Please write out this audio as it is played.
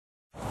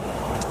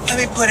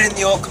Let me put it in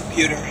the old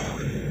computer.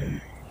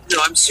 No,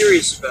 I'm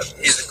serious about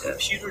this. The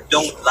computer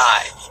don't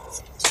lie.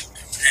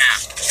 Now,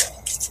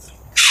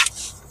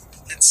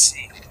 let's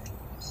see.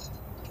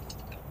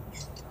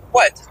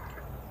 What?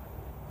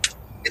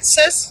 It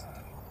says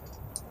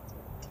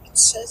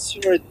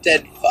you're a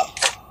dead fuck.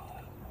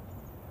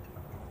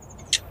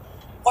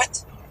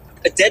 What?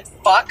 A dead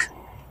fuck?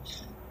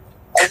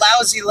 A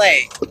lousy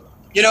lay.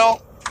 You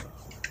know?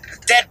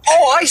 Dead.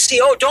 Oh, I see.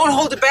 Oh, don't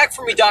hold it back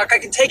for me, Doc. I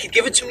can take it.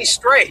 Give it to me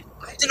straight.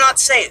 I did not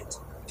say it.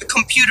 The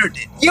computer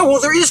did. Yeah, well,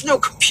 there is no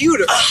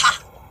computer.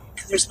 Aha.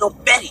 And there's no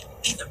Betty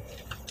either.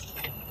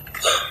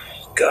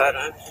 God,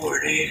 I'm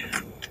horny.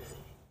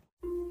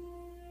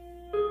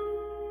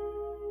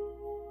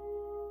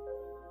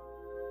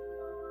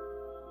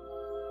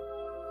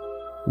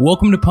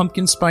 Welcome to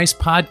Pumpkin Spice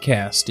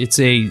Podcast. It's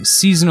a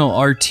seasonal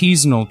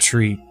artisanal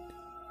treat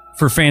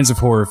for fans of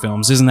horror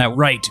films. Isn't that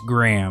right,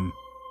 Graham?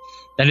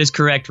 That is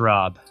correct,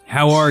 Rob.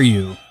 How are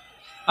you?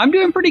 I'm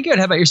doing pretty good.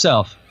 How about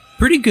yourself?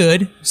 Pretty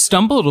good.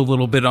 Stumbled a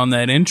little bit on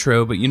that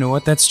intro, but you know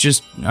what?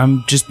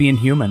 I'm just being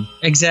human.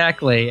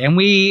 Exactly. And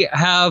we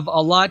have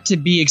a lot to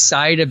be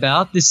excited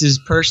about. This is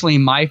personally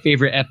my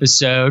favorite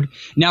episode.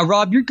 Now,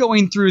 Rob, you're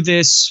going through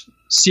this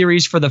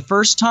series for the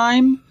first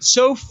time.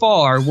 So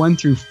far, 1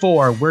 through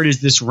 4, where does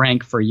this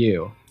rank for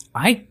you?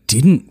 I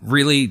didn't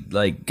really,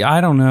 I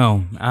don't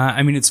know.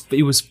 I mean,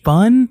 it was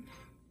fun,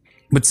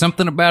 but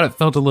something about it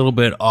felt a little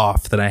bit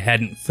off that I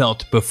hadn't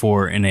felt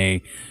before in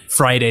a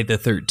Friday the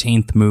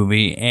 13th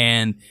movie,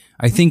 and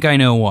I think I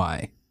know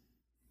why.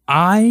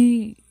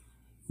 I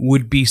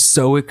would be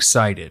so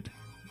excited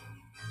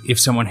if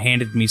someone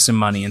handed me some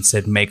money and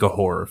said, make a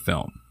horror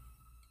film.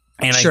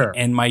 And sure.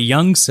 And my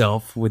young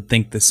self would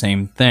think the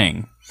same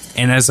thing.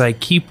 And as I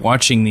keep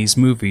watching these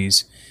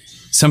movies,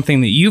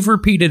 something that you've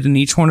repeated in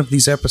each one of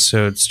these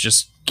episodes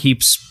just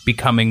keeps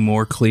becoming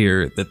more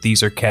clear that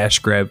these are cash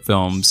grab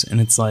films.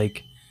 And it's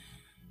like,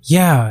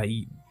 yeah,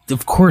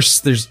 of course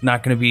there's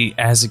not going to be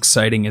as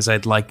exciting as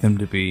I'd like them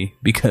to be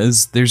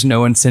because there's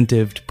no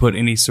incentive to put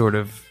any sort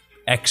of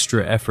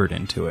extra effort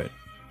into it.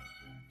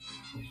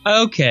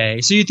 Okay,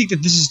 so you think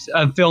that this is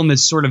a film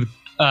that's sort of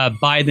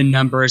by the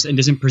numbers and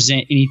doesn't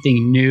present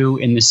anything new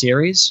in the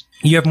series?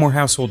 You have more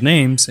household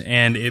names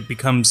and it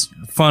becomes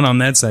fun on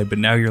that side, but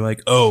now you're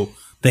like, oh,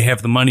 they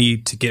have the money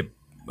to get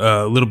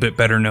a little bit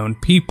better known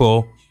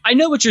people. I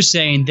know what you're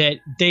saying, that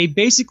they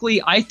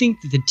basically, I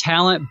think that the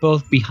talent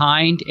both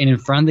behind and in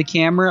front of the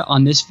camera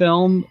on this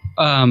film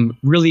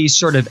really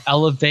sort of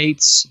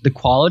elevates the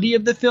quality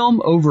of the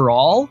film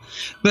overall.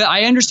 But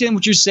I understand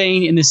what you're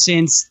saying in the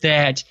sense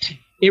that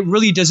it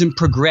really doesn't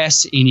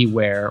progress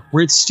anywhere,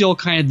 where it's still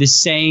kind of the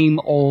same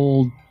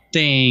old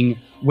thing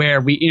where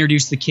we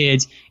introduce the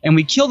kids and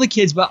we kill the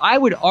kids. But I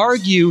would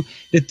argue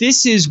that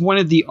this is one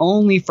of the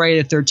only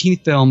Friday the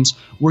 13th films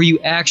where you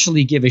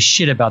actually give a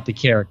shit about the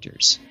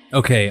characters.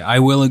 Okay, I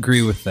will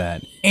agree with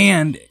that.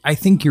 And I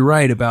think you're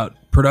right about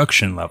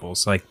production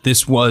levels. Like,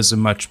 this was a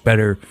much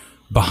better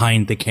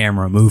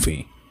behind-the-camera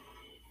movie.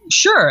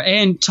 Sure,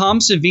 and Tom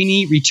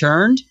Savini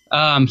returned.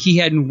 He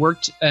hadn't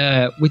worked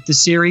with the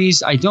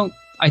series. I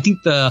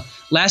think the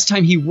last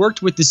time he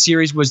worked with the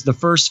series was the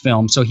first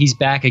film, so he's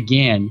back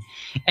again.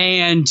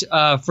 And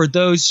for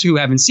those who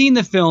haven't seen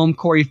the film,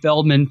 Corey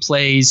Feldman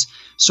plays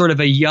sort of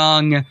a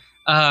young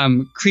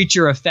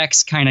creature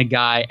effects kind of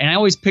guy, and I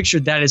always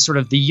pictured that as sort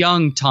of the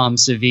young Tom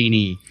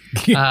Savini,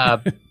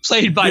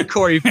 played by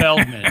Corey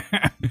Feldman,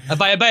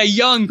 by a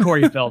young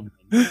Corey Feldman.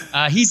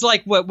 He's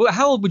like,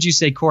 how old would you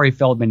say Corey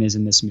Feldman is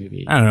in this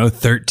movie? I don't know,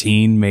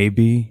 13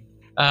 maybe.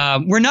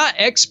 We're not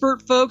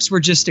expert folks, we're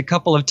just a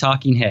couple of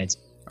talking heads.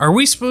 Are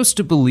we supposed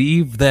to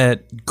believe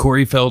that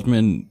Corey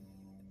Feldman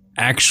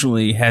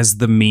actually has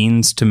the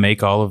means to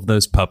make all of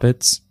those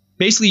puppets?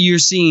 Basically, you're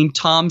seeing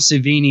Tom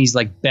Savini's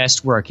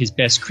best work, his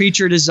best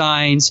creature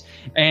designs,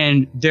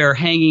 and they're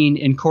hanging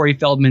in Corey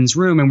Feldman's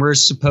room. And we're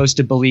supposed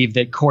to believe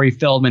that Corey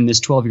Feldman,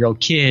 this 12-year-old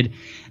kid,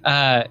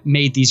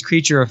 made these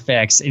creature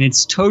effects. And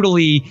it's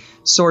totally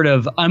sort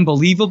of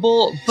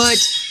unbelievable. But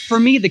for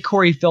me, the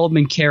Corey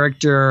Feldman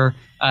character,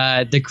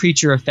 the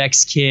creature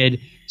effects kid,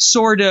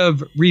 sort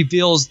of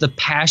reveals the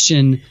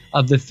passion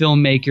of the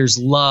filmmaker's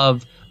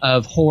love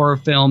of horror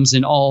films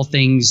and all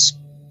things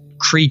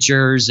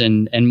creatures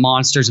and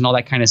monsters and all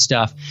that kind of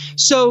stuff.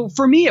 So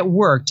for me, it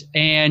worked,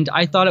 and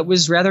I thought it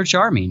was rather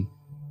charming.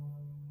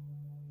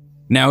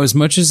 Now, as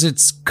much as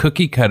it's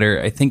cookie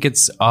cutter, I think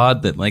it's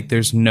odd that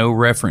there's no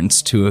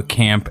reference to a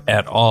camp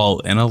at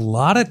all, and a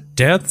lot of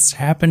deaths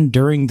happen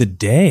during the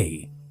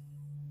day.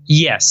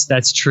 Yes,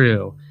 that's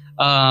true.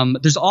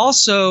 There's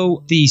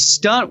also the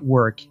stunt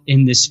work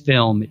in this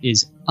film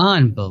is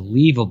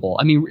unbelievable.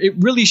 I mean, it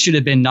really should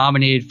have been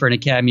nominated for an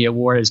Academy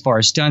Award as far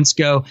as stunts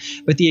go,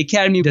 but the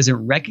Academy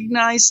doesn't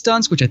recognize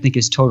stunts, which I think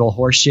is total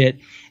horseshit.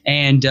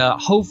 And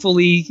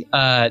hopefully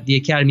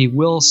the Academy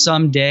will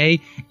someday,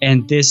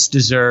 and this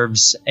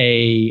deserves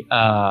a...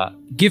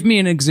 Give me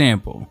an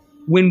example.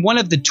 When one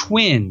of the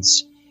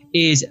twins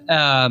is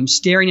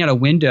staring out a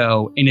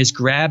window and is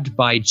grabbed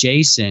by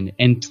Jason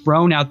and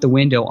thrown out the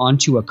window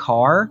onto a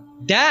car.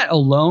 That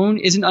alone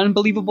is an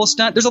unbelievable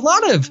stunt. There's a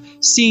lot of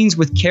scenes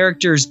with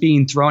characters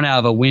being thrown out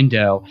of a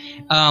window.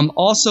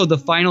 Also, the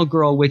final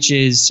girl, which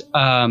is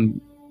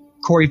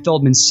Corey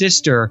Feldman's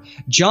sister,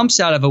 jumps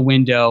out of a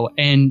window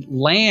and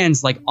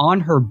lands like on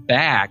her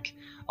back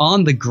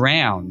on the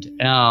ground.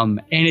 And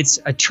it's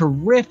a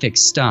terrific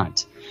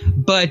stunt.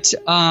 But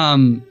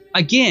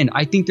again,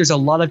 I think there's a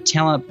lot of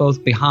talent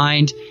both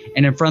behind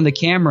and in front of the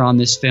camera on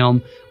this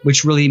film,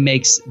 which really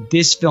makes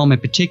this film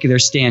in particular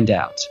stand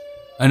out.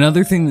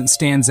 Another thing that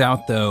stands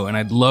out, though, and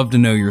I'd love to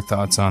know your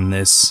thoughts on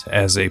this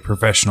as a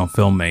professional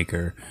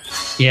filmmaker.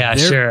 Yeah,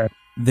 sure.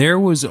 There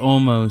was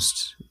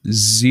almost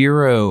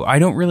zero. I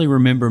don't really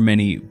remember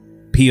many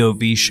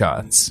POV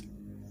shots.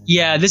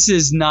 Yeah, this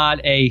is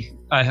not a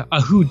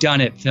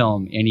whodunit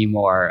film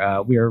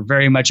anymore. We are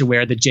very much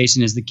aware that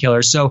Jason is the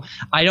killer. So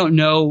I don't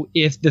know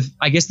if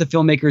I guess the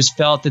filmmakers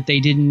felt that they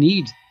didn't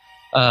need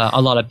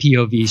a lot of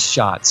POV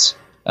shots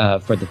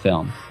for the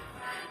film.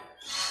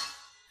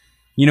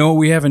 You know what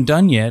we haven't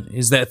done yet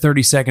is that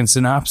 30-second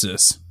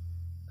synopsis.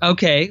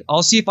 Okay,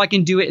 I'll see if I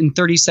can do it in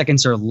 30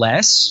 seconds or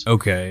less.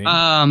 Okay.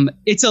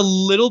 It's a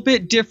little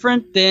bit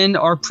different than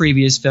our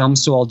previous film,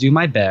 so I'll do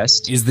my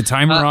best. Is the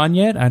timer on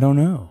yet? I don't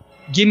know.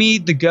 Give me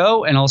the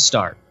go and I'll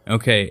start.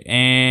 Okay,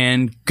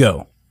 and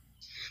go.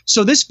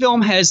 So this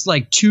film has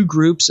like two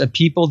groups of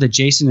people that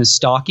Jason is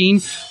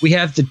stalking. We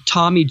have the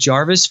Tommy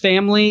Jarvis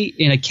family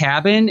in a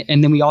cabin,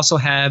 and then we also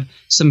have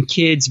some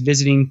kids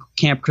visiting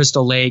Camp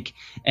Crystal Lake,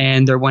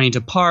 and they're wanting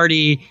to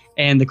party,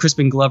 and the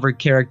Crispin Glover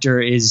character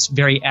is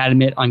very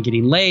adamant on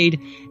getting laid,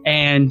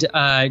 and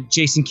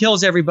Jason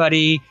kills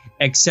everybody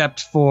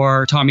except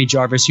for Tommy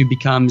Jarvis, who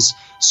becomes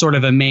sort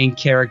of a main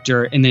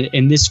character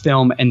in this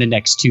film and the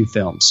next two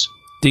films.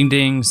 Ding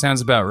ding,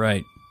 sounds about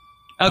right.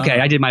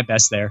 Okay, I did my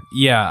best there.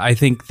 Yeah, I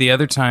think the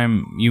other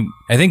time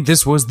I think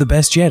this was the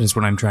best yet, is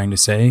what I'm trying to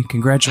say.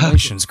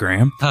 Congratulations,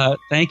 Graham.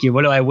 Thank you.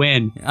 What do I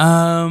win?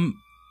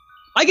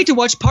 I get to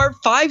watch part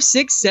 5,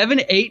 6,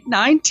 7, 8,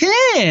 9,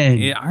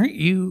 10. Aren't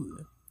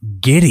you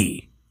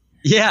giddy?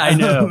 Yeah, I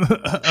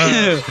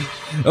know.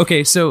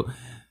 Okay, so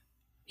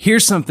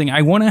here's something.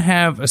 I want to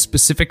have a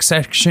specific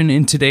section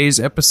in today's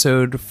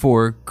episode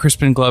for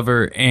Crispin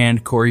Glover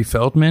and Corey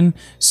Feldman.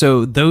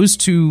 So those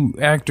two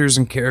actors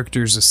and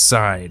characters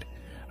aside,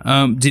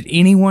 did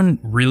anyone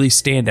really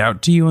stand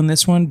out to you in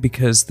this one?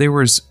 Because there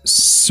was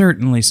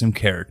certainly some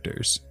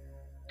characters.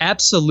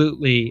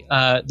 Absolutely.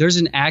 There's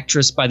an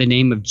actress by the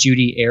name of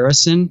Judy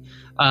Arison.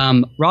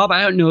 Rob,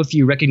 I don't know if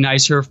you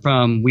recognize her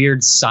from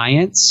Weird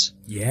Science.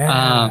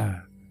 Yeah.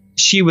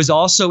 She was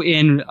also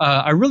in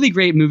a really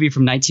great movie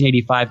from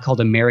 1985 called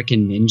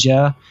American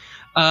Ninja.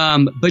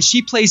 But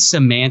she plays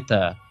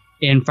Samantha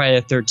in Friday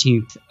the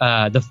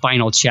 13th, the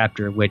final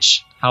chapter,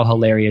 which how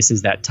hilarious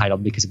is that title,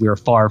 because we are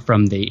far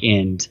from the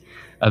end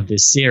of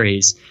this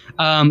series.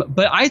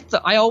 But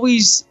I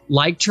always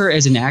liked her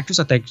as an actress.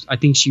 I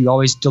think she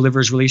always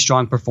delivers really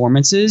strong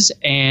performances,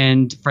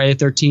 and Friday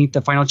the 13th,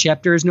 the final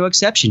chapter, is no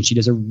exception. She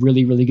does a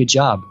really, really good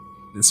job.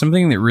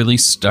 Something that really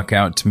stuck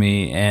out to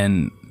me,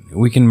 and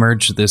we can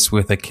merge this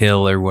with a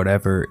kill or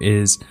whatever,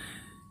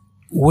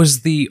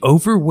 was the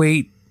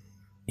overweight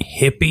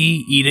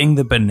hippie eating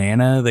the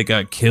banana that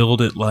got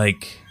killed at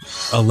like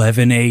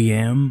 11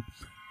 a.m.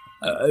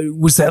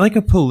 Was that like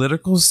a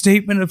political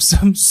statement of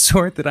some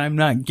sort that I'm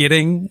not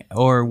getting,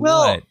 or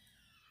what?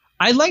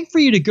 I'd like for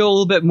you to go a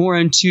little bit more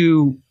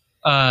into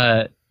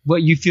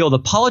what you feel the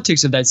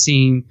politics of that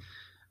scene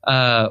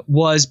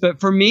was. But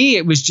for me,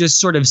 it was just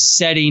sort of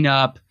setting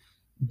up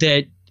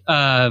that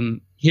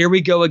here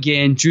we go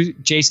again.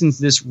 Jason's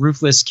this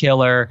ruthless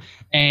killer,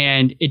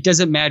 and it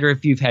doesn't matter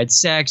if you've had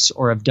sex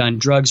or have done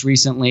drugs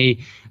recently.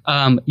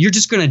 You're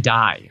just going to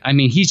die. I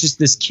mean, he's just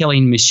this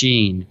killing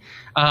machine.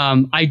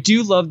 I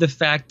do love the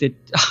fact that,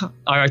 or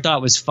I thought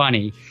it was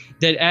funny,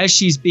 that as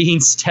she's being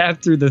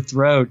stabbed through the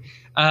throat,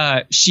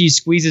 she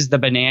squeezes the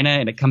banana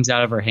and it comes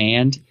out of her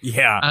hand.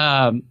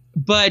 Yeah.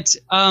 But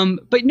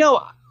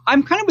no,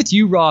 I'm kind of with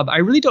you, Rob. I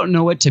really don't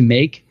know what to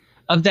make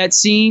of that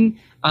scene.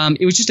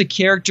 It was just a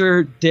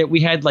character that we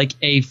had like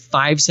a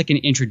 5-second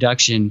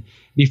introduction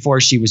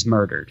before she was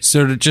murdered.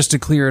 So just to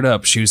clear it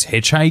up, she was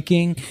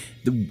hitchhiking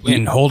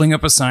and holding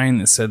up a sign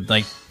that said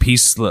like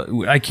peace.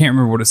 I can't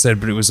remember what it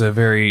said, but it was a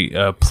very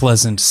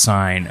pleasant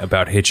sign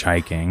about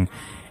hitchhiking.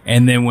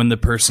 And then when the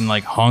person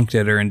like honked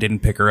at her and didn't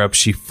pick her up,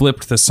 she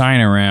flipped the sign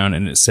around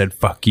and it said,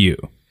 "Fuck you."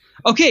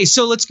 Okay,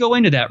 so let's go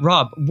into that.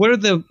 Rob, what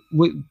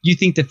you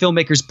think the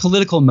filmmaker's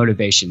political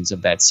motivations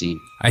of that scene?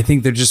 I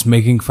think they're just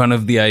making fun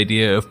of the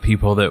idea of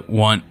people that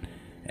want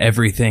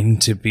everything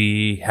to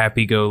be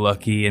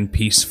happy-go-lucky and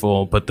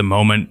peaceful, but the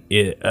moment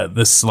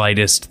the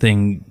slightest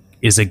thing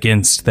is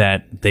against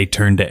that, they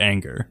turn to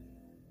anger.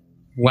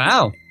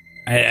 Wow.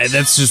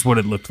 That's just what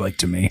it looked like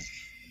to me.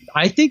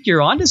 I think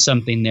you're onto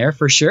something there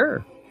for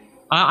sure.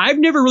 I've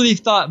never really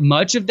thought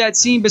much of that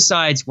scene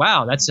besides,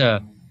 wow, that's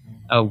a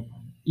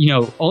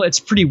it's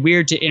pretty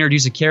weird to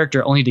introduce a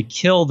character only to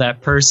kill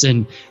that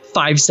person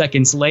 5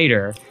 seconds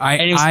later.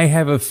 I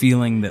have a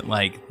feeling that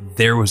like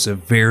there was a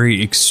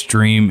very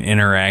extreme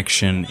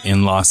interaction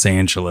in Los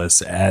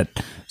Angeles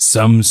at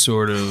some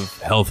sort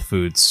of health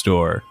food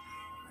store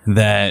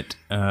that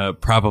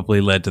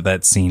probably led to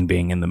that scene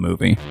being in the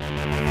movie.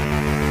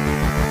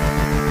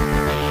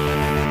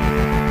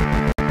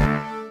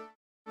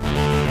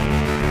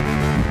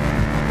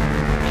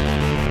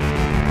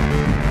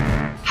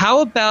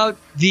 How about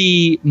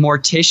the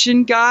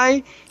mortician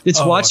guy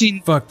that's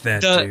watching fuck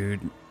that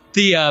dude.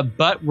 The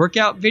butt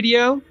workout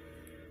video?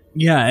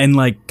 Yeah, and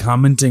like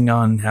commenting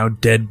on how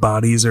dead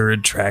bodies are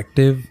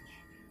attractive.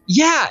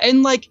 Yeah,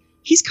 and like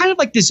he's kind of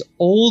like this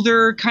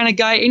older kind of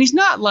guy, and he's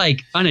not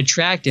like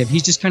unattractive.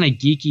 He's just kind of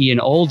geeky and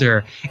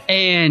older.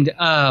 And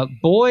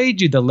boy,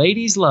 do the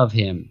ladies love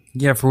him.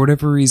 Yeah, for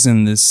whatever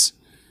reason, this,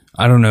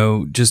 I don't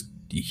know, just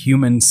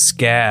human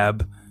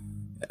scab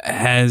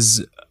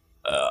has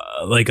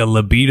like a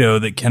libido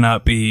that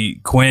cannot be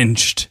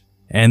quenched,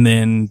 and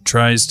then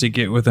tries to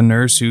get with a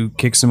nurse who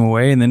kicks him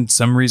away, and then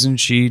some reason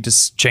she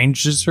just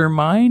changes her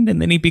mind, and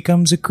then he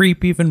becomes a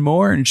creep even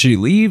more, and she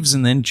leaves,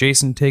 and then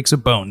Jason takes a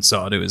bone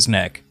saw to his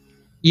neck.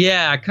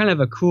 Yeah, kind of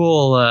a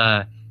cool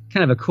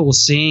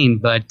scene.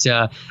 But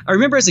I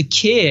remember as a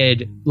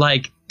kid,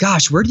 like,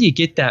 gosh, where do you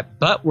get that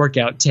butt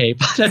workout tape?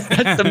 that's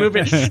the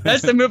movie.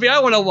 That's the movie I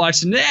want to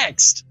watch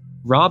next.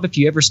 Rob, if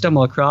you ever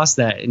stumble across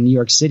that in New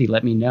York City,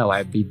 let me know.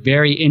 I'd be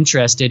very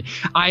interested.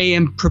 I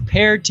am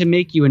prepared to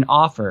make you an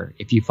offer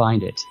if you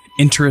find it.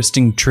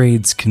 Interesting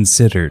trades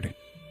considered.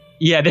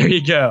 Yeah, there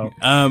you go.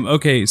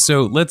 Okay,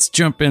 so let's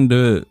jump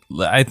into,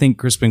 I think,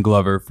 Crispin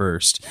Glover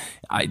first.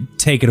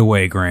 Take it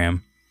away,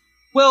 Graham.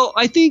 Well,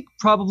 I think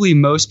probably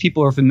most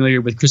people are familiar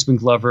with Crispin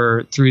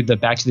Glover through the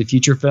Back to the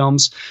Future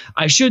films.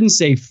 I shouldn't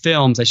say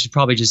films. I should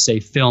probably just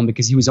say film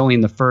because he was only in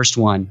the first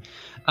one.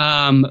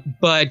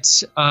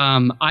 But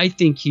I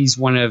think he's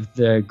one of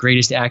the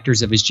greatest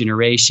actors of his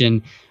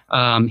generation.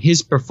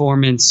 His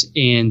performance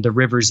in The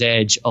River's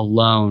Edge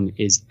alone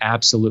is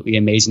absolutely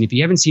amazing. If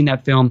you haven't seen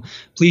that film,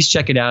 please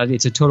check it out.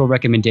 It's a total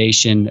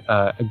recommendation.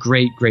 A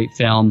great, great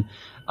film.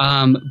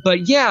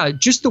 But yeah,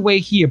 just the way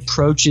he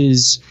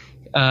approaches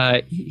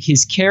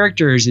his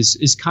characters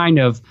is kind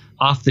of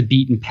off the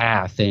beaten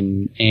path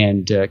and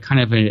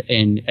kind of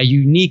a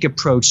unique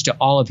approach to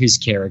all of his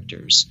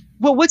characters.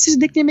 Well, what's his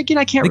nickname again?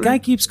 I can't remember. The guy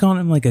keeps calling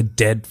him like a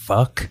dead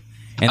fuck.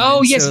 And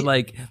yes. So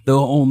like the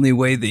only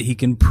way that he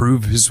can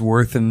prove his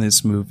worth in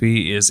this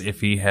movie is if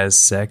he has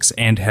sex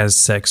and has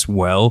sex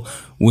well,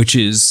 which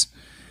is,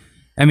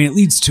 I mean, it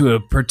leads to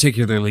a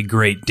particularly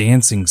great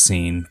dancing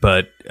scene,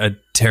 but a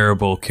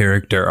terrible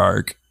character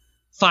arc.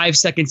 5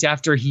 seconds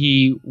after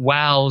he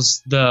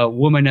wows the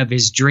woman of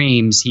his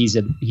dreams, he's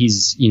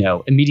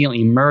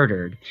immediately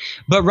murdered.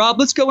 But Rob,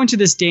 let's go into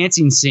this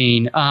dancing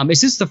scene. Is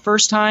this the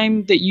first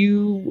time that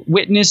you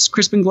witnessed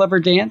Crispin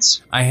Glover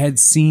dance? I had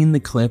seen the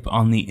clip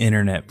on the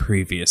internet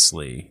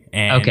previously.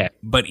 Okay.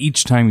 But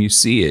each time you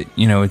see it,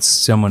 it's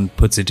someone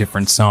puts a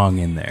different song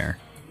in there.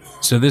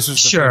 So this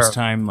was the first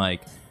time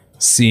like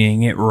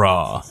seeing it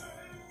raw.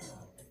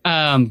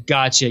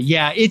 Gotcha.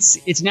 Yeah, it's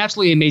an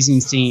absolutely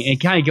amazing scene. It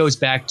kind of goes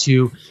back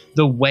to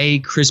the way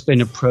Crispin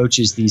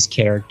approaches these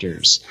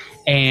characters.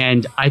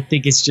 And I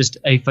think it's just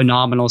a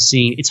phenomenal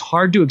scene. It's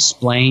hard to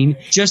explain.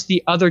 Just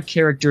the other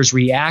characters'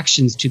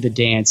 reactions to the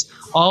dance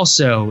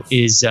also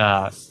is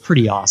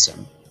pretty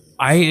awesome.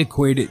 I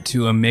equate it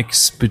to a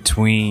mix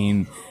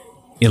between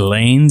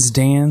Elaine's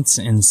dance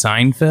in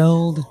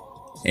Seinfeld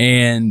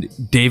and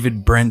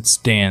David Brent's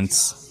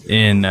dance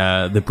in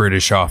The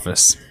British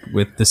Office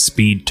with the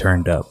speed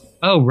turned up.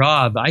 Oh,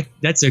 Rob,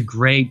 that's a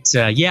great,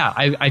 I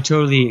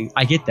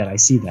get that. I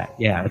see that.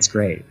 Yeah, that's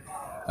great.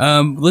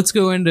 Let's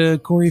go into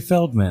Corey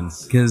Feldman,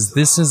 because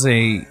this is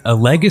a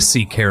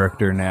legacy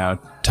character now,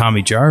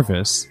 Tommy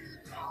Jarvis.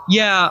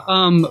 Yeah,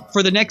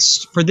 for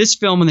this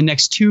film and the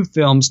next two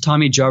films,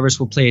 Tommy Jarvis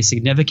will play a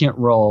significant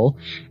role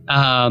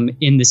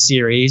in the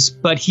series,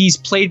 but he's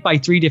played by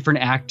three different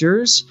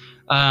actors.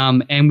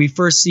 And we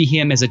first see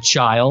him as a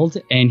child,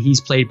 and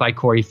he's played by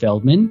Corey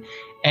Feldman.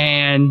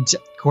 And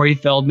Corey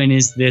Feldman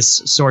is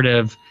this sort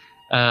of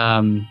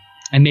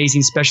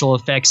amazing special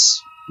effects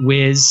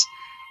whiz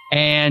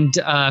and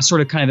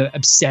sort of kind of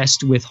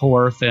obsessed with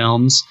horror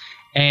films.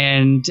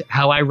 And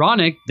how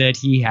ironic that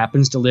he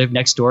happens to live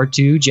next door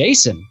to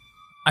Jason.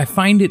 I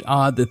find it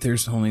odd that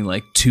there's only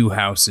like two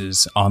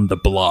houses on the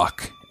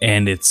block,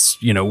 and it's,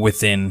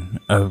 within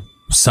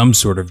some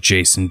sort of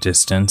Jason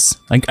distance.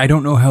 Like, I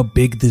don't know how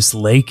big this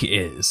lake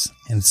is,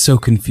 and it's so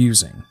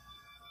confusing.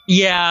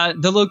 Yeah,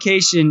 the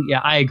location,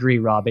 I agree,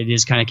 Rob. It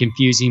is kind of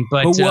confusing.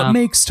 But what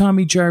makes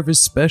Tommy Jarvis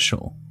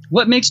special?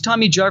 What makes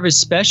Tommy Jarvis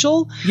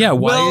special? Yeah,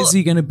 why is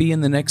he going to be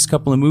in the next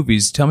couple of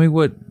movies? Tell me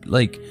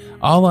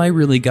all I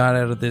really got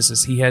out of this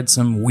is he had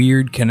some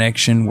weird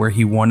connection where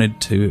he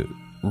wanted to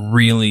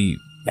really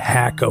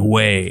hack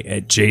away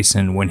at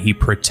Jason when he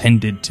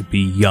pretended to be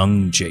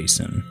young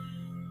Jason.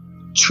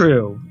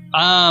 True.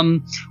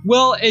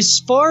 Well, as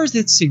far as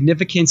its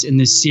significance in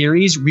the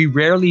series, we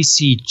rarely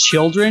see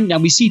children. Now,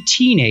 we see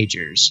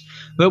teenagers,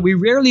 but we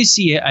rarely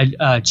see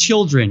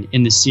children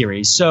in the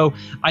series. So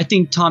I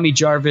think Tommy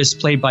Jarvis,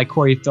 played by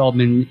Corey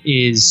Feldman,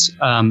 is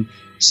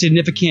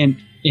significant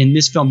in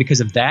this film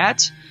because of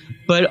that.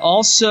 But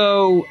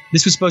also,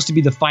 this was supposed to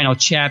be the final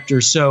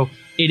chapter, so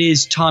it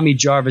is Tommy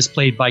Jarvis,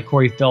 played by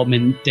Corey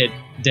Feldman,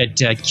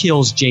 that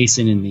kills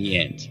Jason in the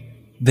end.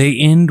 They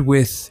end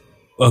with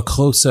a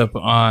close-up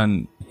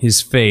on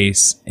his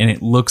face, and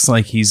it looks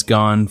like he's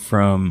gone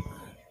from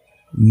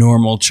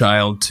normal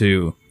child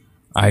to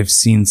I've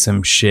seen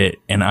some shit,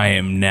 and I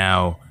am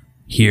now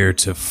here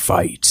to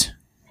fight.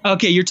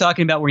 Okay, you're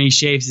talking about when he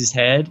shaves his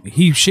head?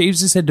 He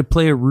shaves his head to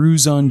play a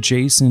ruse on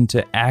Jason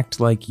to act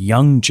like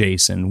young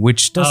Jason,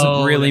 which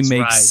doesn't really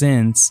make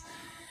sense.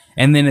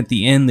 And then at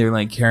the end, they're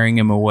like carrying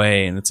him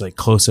away, and it's like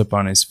close up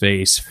on his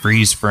face,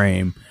 freeze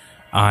frame.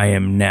 I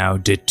am now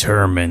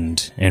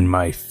determined, and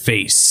my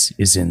face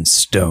is in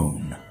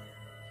stone.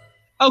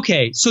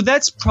 Okay, so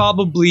that's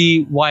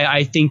probably why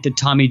I think that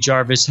Tommy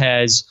Jarvis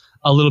has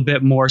a little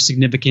bit more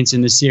significance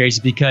in the series,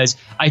 because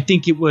I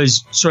think it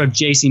was sort of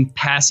Jason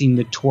passing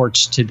the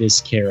torch to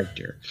this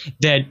character,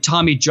 that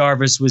Tommy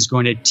Jarvis was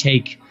going to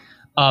take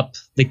up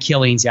the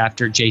killings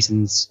after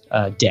Jason's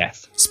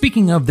death.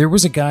 Speaking of, there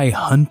was a guy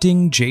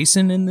hunting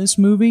Jason in this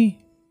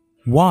movie?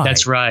 Why?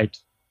 That's right.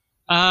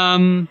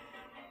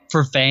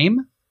 For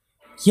fame?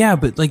 Yeah,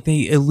 but like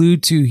they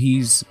allude to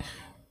he's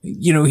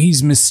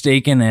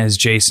mistaken as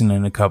Jason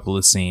in a couple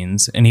of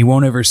scenes, and he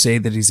won't ever say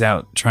that he's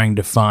out trying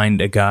to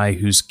find a guy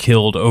who's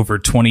killed over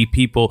 20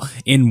 people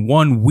in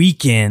one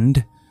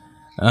weekend.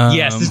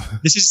 Yes,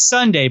 this is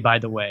Sunday, by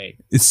the way.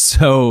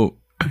 So,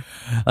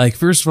 like,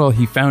 first of all,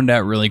 he found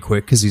out really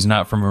quick because he's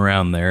not from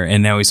around there,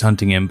 and now he's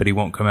hunting him, but he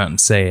won't come out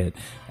and say it.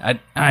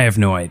 I have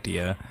no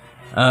idea.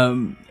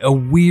 A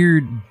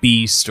weird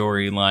B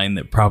storyline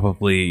that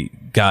probably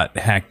got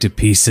hacked to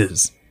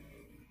pieces.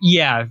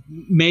 Yeah,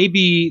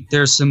 maybe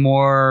there's some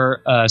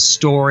more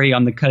story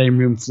on the cutting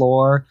room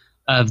floor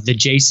of the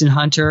Jason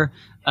Hunter.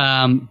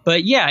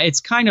 But yeah,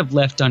 it's kind of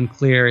left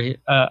unclear.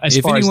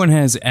 If anyone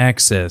has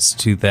access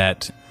to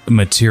that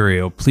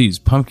material, please,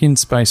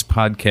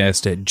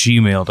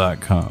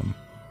 pumpkinspicepodcast@gmail.com.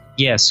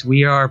 Yes,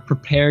 we are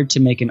prepared to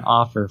make an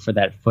offer for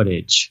that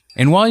footage.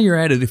 And while you're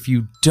at it, if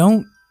you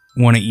don't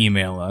want to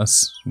email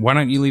us, why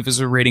don't you leave us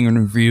a rating and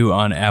review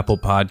on Apple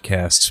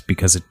Podcasts,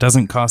 because it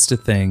doesn't cost a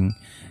thing.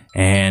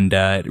 And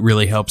it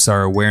really helps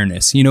our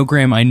awareness. You know,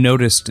 Graham, I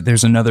noticed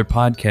there's another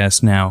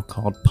podcast now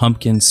called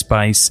Pumpkin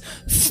Spice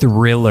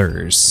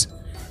Thrillers.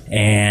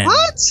 And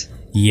what?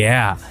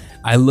 Yeah.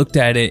 I looked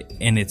at it,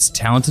 and it's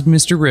Talented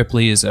Mr.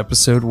 Ripley is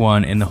episode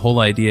 1, and the whole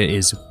idea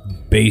is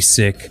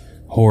basic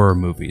horror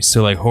movies.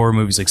 So like horror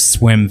movies like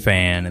Swim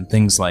Fan and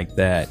things like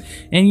that.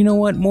 And you know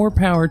what? More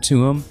power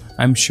to them.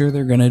 I'm sure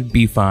they're going to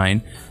be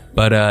fine.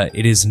 But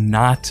it is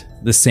not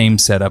the same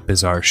setup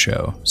as our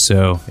show.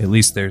 So at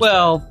least there's...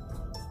 Well...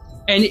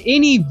 And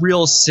any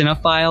real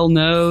cinephile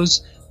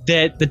knows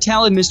that The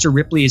Talented Mr.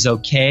 Ripley is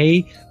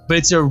okay, but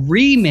it's a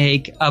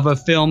remake of a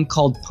film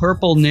called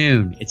Purple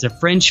Noon. It's a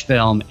French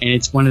film, and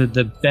it's one of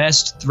the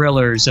best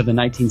thrillers of the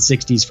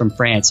 1960s from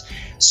France.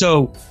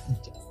 So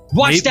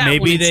watch that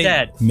one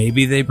instead.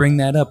 Maybe they bring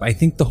that up. I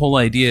think the whole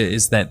idea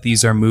is that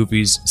these are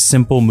movies,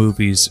 simple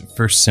movies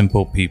for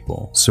simple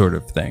people, sort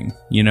of thing.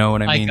 You know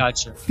what I mean? I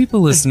gotcha.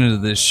 People listening to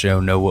this show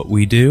know what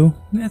we do.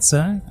 That's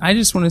I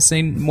just want to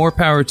say more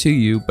power to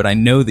you, but I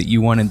know that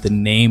you wanted the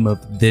name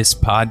of this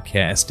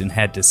podcast and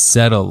had to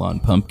settle on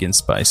Pumpkin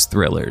Spice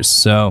Thrillers.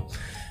 So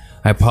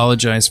I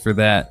apologize for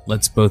that.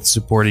 Let's both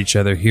support each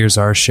other. Here's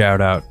our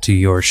shout out to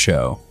your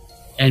show.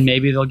 And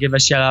maybe they'll give a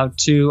shout out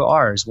to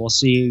ours. We'll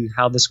see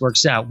how this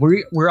works out.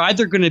 We're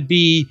either going to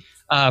be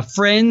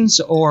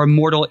friends or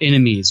mortal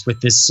enemies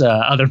with this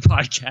other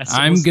podcast. So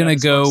I'm gonna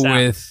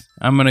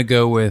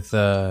go with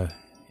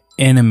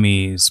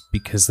enemies,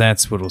 because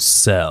that's what'll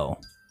sell.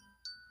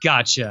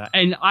 Gotcha.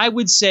 And I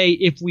would say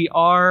if we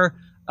are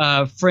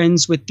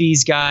friends with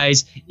these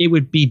guys, it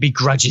would be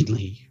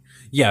begrudgingly.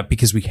 Yeah,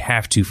 because we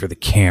have to for the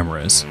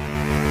cameras.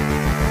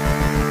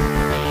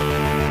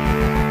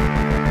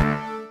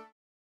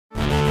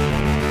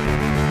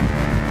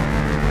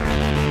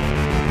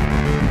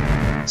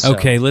 So.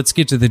 Okay, let's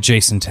get to the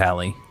Jason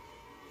tally.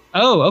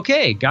 Oh,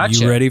 okay. Gotcha.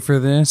 You ready for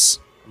this?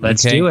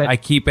 Let's do it. I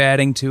keep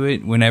adding to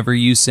it. Whenever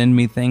you send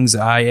me things,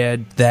 I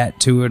add that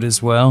to it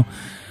as well.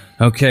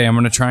 Okay, I'm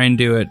going to try and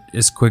do it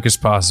as quick as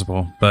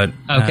possible. But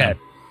okay.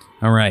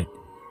 All right.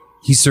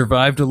 He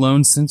survived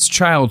alone since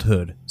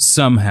childhood,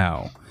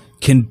 somehow.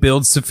 Can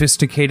build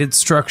sophisticated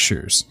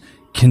structures.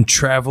 Can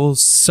travel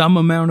some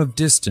amount of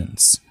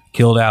distance.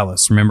 Killed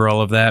Alice. Remember all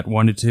of that?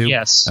 1 to 2?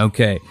 Yes.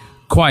 Okay.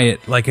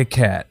 Quiet like a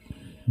cat.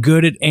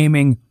 Good at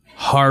aiming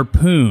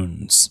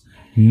harpoons.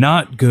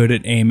 Not good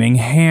at aiming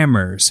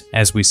hammers,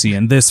 as we see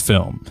in this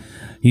film.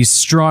 He's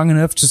strong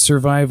enough to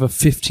survive a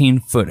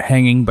 15-foot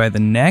hanging by the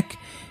neck.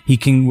 He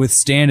can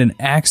withstand an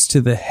axe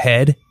to the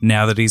head,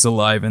 now that he's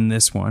alive in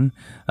this one.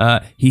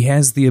 He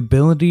has the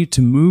ability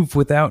to move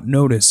without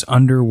notice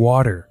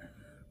underwater.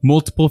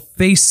 multiple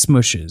face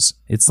smushes.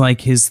 It's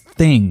like his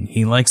thing.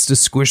 He likes to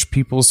squish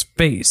people's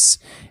face.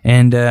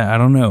 And, I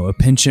don't know, a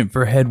penchant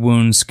for head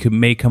wounds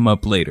may come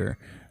up later.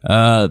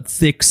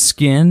 Thick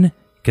skin,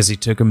 because he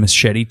took a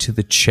machete to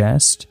the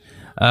chest.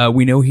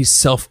 We know he's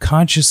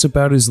self-conscious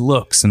about his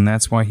looks, and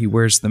that's why he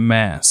wears the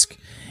mask.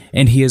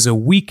 And he has a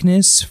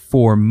weakness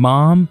for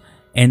Mom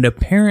and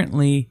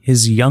apparently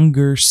his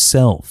younger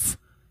self.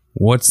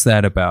 What's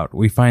that about?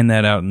 We find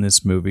that out in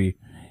this movie.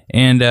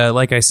 And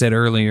like I said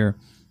earlier,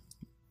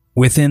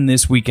 within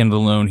this weekend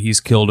alone, he's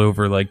killed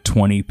over like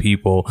 20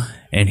 people,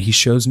 and he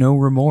shows no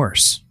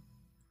remorse.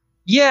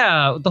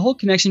 Yeah, the whole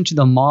connection to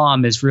the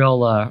mom is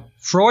real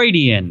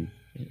Freudian,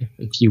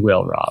 if you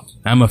will, Rob.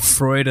 I'm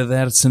afraid of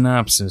that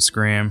synopsis,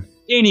 Graham.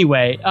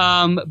 Anyway,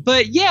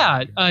 but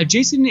yeah,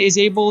 Jason is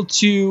able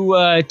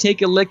to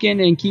take a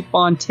licking and keep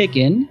on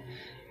ticking.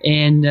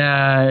 And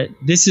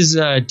this is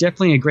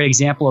definitely a great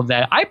example of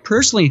that. I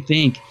personally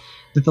think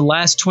that the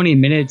last 20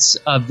 minutes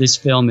of this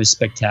film is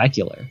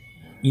spectacular.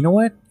 You know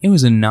what? It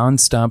was a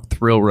nonstop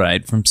thrill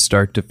ride from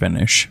start to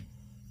finish.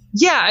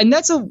 Yeah, and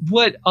that's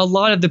what a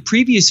lot of the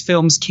previous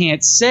films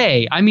can't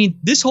say. I mean,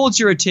 this holds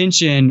your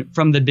attention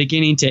from the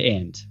beginning to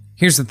end.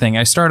 Here's the thing.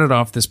 I started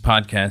off this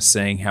podcast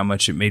saying how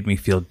much it made me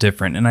feel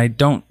different, and I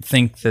don't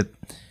think that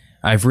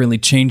I've really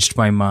changed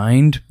my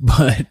mind,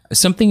 but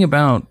something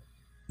about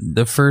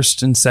the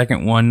first and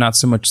second one, not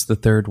so much the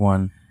third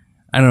one,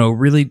 I don't know,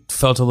 really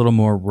felt a little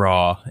more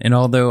raw. And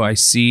although I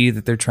see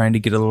that they're trying to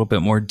get a little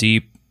bit more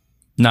deep,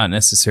 not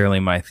necessarily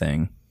my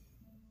thing.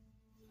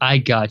 I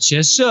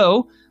gotcha.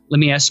 So let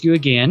me ask you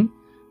again.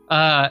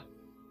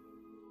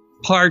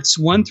 Parts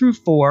 1 through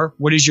 4,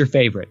 what is your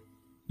favorite?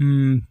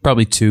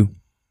 Probably 2.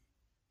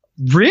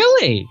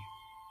 Really?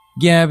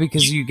 Yeah,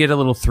 because you get a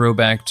little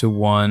throwback to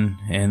 1,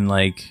 and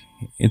like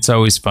it's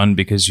always fun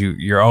because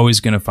you're always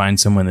going to find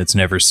someone that's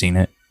never seen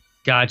it.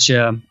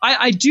 Gotcha.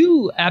 I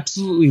do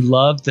absolutely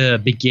love the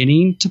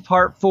beginning to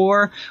part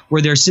 4 where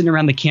they're sitting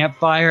around the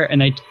campfire and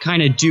they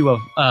kind of do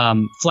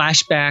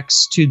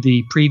flashbacks to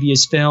the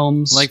previous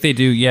films. Like they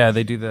do. Yeah,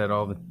 they do that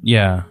all the...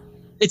 Yeah.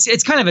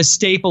 It's kind of a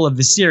staple of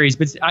the series,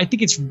 but I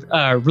think it's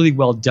really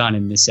well done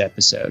in this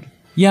episode.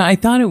 Yeah, I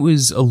thought it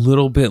was a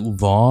little bit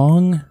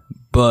long,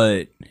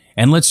 but...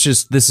 And this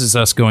is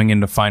us going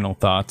into final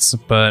thoughts,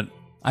 but...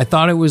 I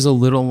thought it was a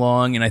little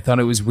long, and I thought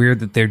it was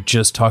weird that they're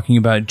just talking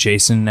about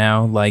Jason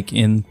now, like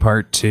in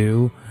part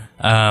 2.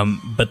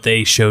 But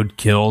they showed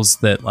kills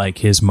that like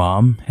his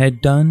mom had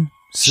done.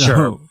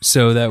 So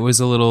that was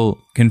a little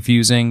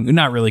confusing.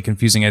 Not really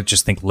confusing. I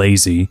just think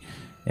lazy.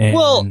 And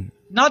well,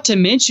 not to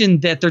mention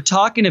that they're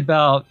talking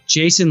about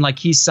Jason like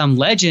he's some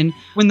legend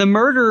when the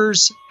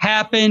murders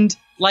happened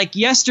like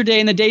yesterday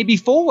and the day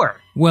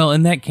before. Well,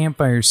 and that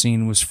campfire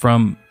scene was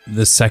from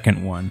the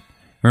second one.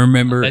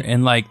 Remember,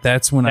 and like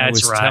that's when I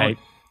was right.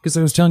 Because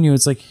I was telling you,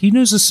 it's like he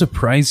knows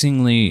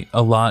surprisingly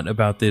a lot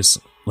about this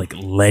like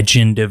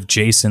legend of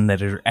Jason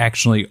that are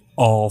actually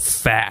all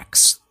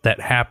facts that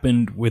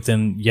happened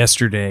within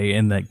yesterday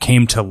and that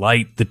came to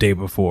light the day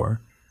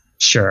before.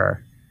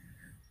 Sure.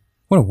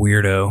 What a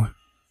weirdo.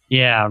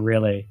 Yeah,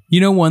 really. You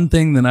know, one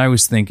thing that I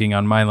was thinking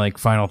on my like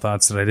final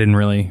thoughts that I didn't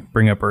really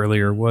bring up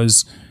earlier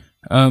was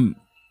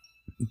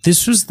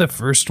this was the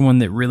first one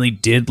that really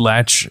did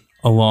latch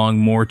along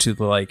more to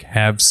the like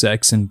have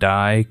sex and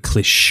die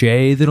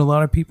cliche that a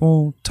lot of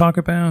people talk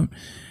about.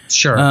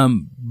 Sure.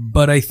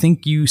 But I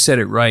think you said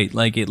it right.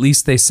 Like at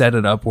least they set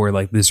it up where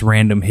like this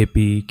random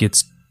hippie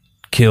gets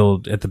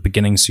killed at the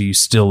beginning, so you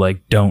still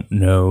like don't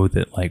know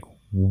that like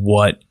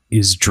what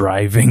is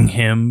driving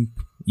him,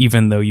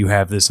 even though you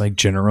have this like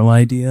general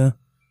idea.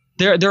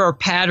 There are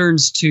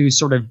patterns to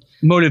sort of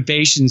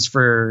motivations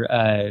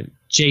for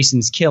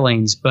Jason's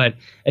killings, but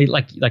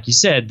like you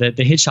said, the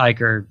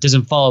hitchhiker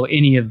doesn't follow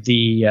any of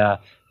the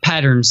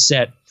patterns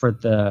set for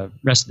the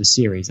rest of the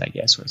series, I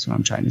guess, that's what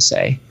I'm trying to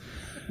say.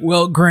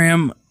 Well,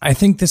 Graham, I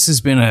think this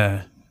has been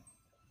a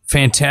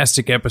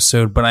fantastic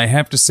episode, but I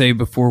have to say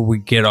before we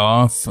get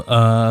off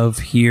of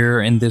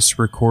here in this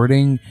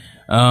recording,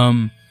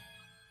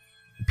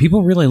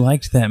 people really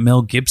liked that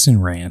Mel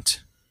Gibson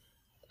rant.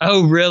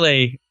 Oh,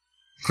 really?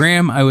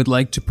 Graham, I would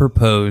like to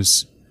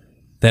propose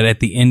that at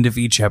the end of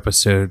each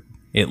episode,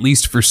 at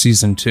least for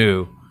season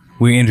 2,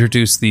 we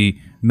introduce the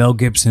Mel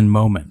Gibson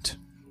moment.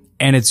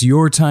 And it's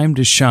your time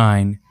to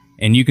shine,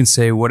 and you can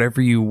say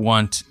whatever you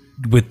want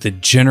with the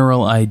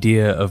general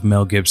idea of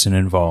Mel Gibson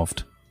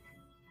involved.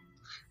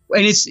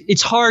 And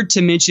it's hard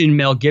to mention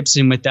Mel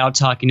Gibson without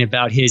talking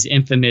about his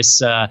infamous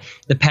The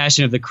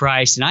Passion of the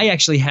Christ. And I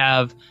actually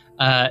have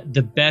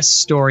the best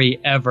story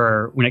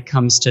ever when it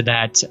comes to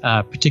that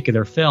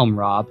particular film,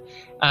 Rob.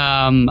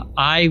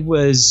 I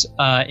was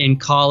in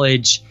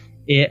college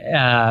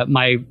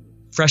my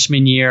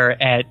freshman year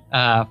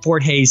at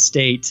Fort Hays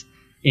State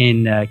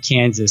in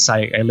Kansas.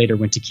 I later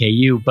went to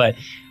KU, but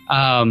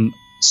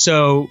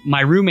so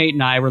my roommate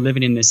and I were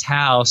living in this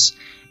house,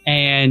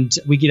 and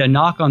we get a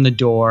knock on the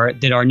door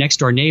that our next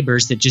door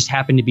neighbors, that just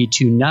happened to be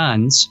 2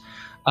 nuns,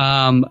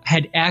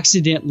 had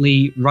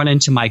accidentally run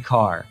into my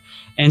car.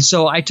 And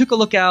so I took a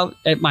look out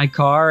at my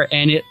car,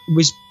 and it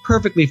was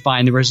perfectly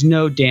fine. There was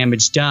no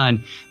damage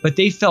done, but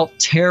they felt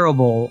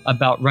terrible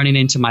about running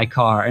into my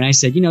car. And I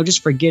said,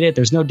 just forget it.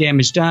 There's no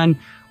damage done.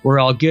 We're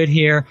all good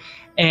here.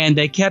 And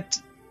they kept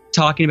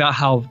talking about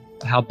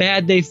how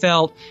bad they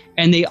felt.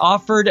 And they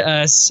offered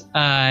us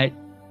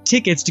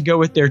tickets to go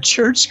with their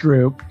church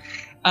group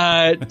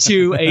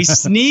to a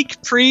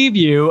sneak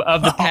preview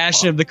of The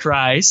Passion of the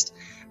Christ.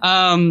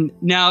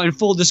 Now, in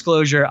full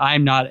disclosure,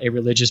 I'm not a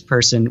religious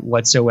person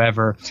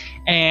whatsoever.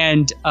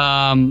 And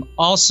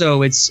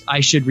also, I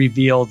should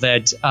reveal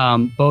that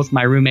both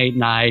my roommate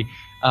and I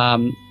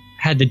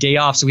had the day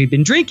off, so we've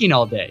been drinking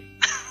all day.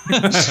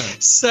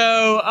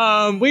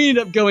 So we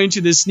ended up going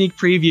to this sneak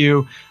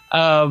preview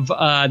of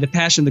The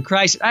Passion of the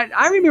Christ.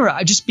 I remember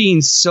just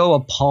being so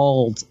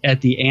appalled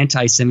at the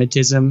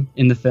anti-Semitism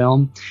in the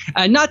film.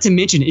 Not to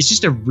mention, it's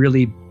just a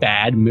really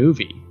bad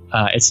movie.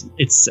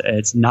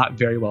 It's not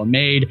very well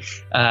made.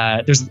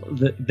 There's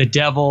the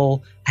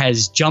devil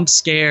has jump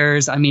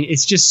scares. I mean,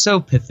 it's just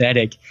so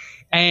pathetic.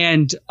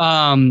 And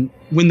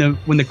when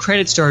the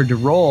credits started to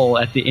roll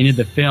at the end of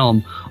the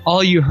film,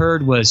 all you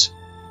heard was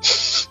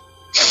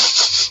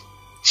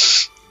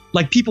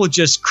like people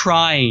just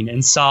crying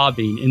and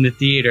sobbing in the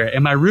theater.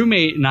 And my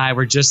roommate and I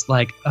were just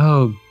like,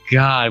 oh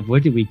God,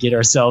 what did we get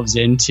ourselves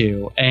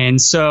into?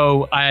 And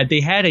so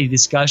they had a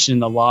discussion in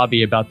the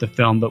lobby about the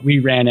film, but we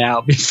ran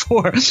out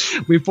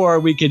before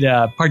we could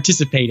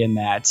participate in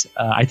that.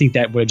 I think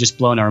that would have just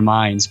blown our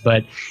minds.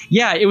 But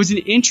yeah, it was an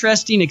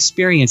interesting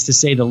experience to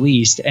say the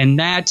least. And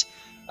that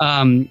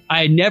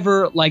I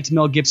never liked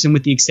Mel Gibson,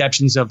 with the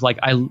exceptions of like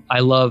I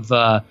love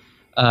the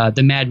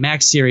Mad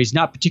Max series,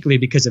 not particularly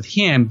because of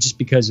him, just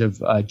because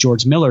of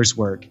George Miller's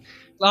work.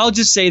 I'll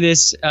just say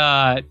this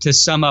to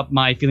sum up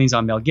my feelings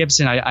on Mel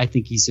Gibson. I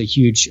think he's a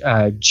huge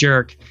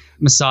jerk,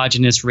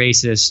 misogynist,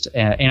 racist,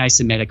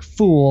 anti-Semitic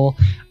fool.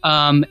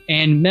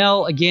 And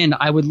Mel, again,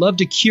 I would love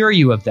to cure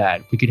you of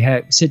that. We could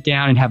sit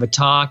down and have a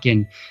talk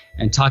and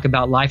talk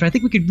about life. I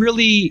think we could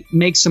really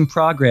make some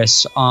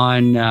progress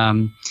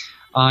on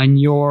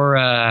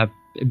your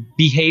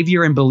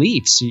behavior and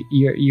beliefs.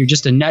 You're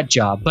just a nut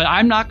job. But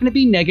I'm not going to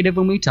be negative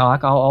when we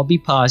talk. I'll be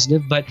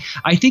positive. But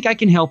I think I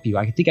can help you.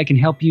 I think I can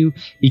help you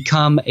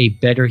become a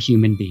better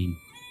human being.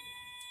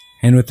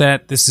 And with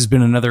that, this has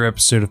been another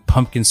episode of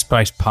Pumpkin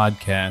Spice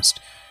Podcast.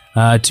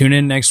 Tune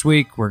in next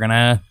week. We're going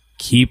to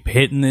keep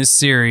hitting this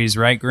series,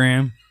 right,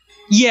 Graham?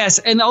 Yes,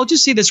 and I'll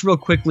just say this real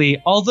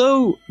quickly.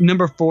 Although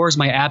number 4 is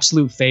my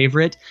absolute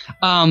favorite,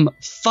 5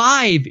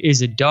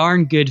 is a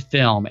darn good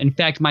film. In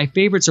fact, my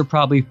favorites are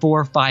probably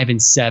 4, 5,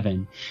 and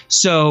 7.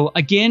 So,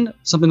 again,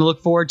 something to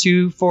look forward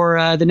to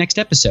for the next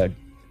episode.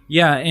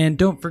 Yeah, and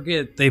don't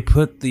forget, they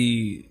put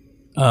the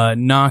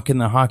knock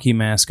and the hockey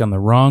mask on the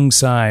wrong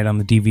side on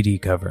the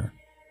DVD cover.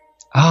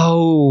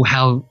 Oh,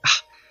 how...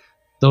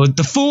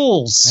 The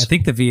fools! I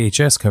think the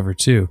VHS cover,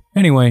 too.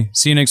 Anyway,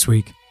 see you next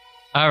week.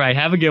 All right,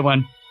 have a good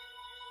one.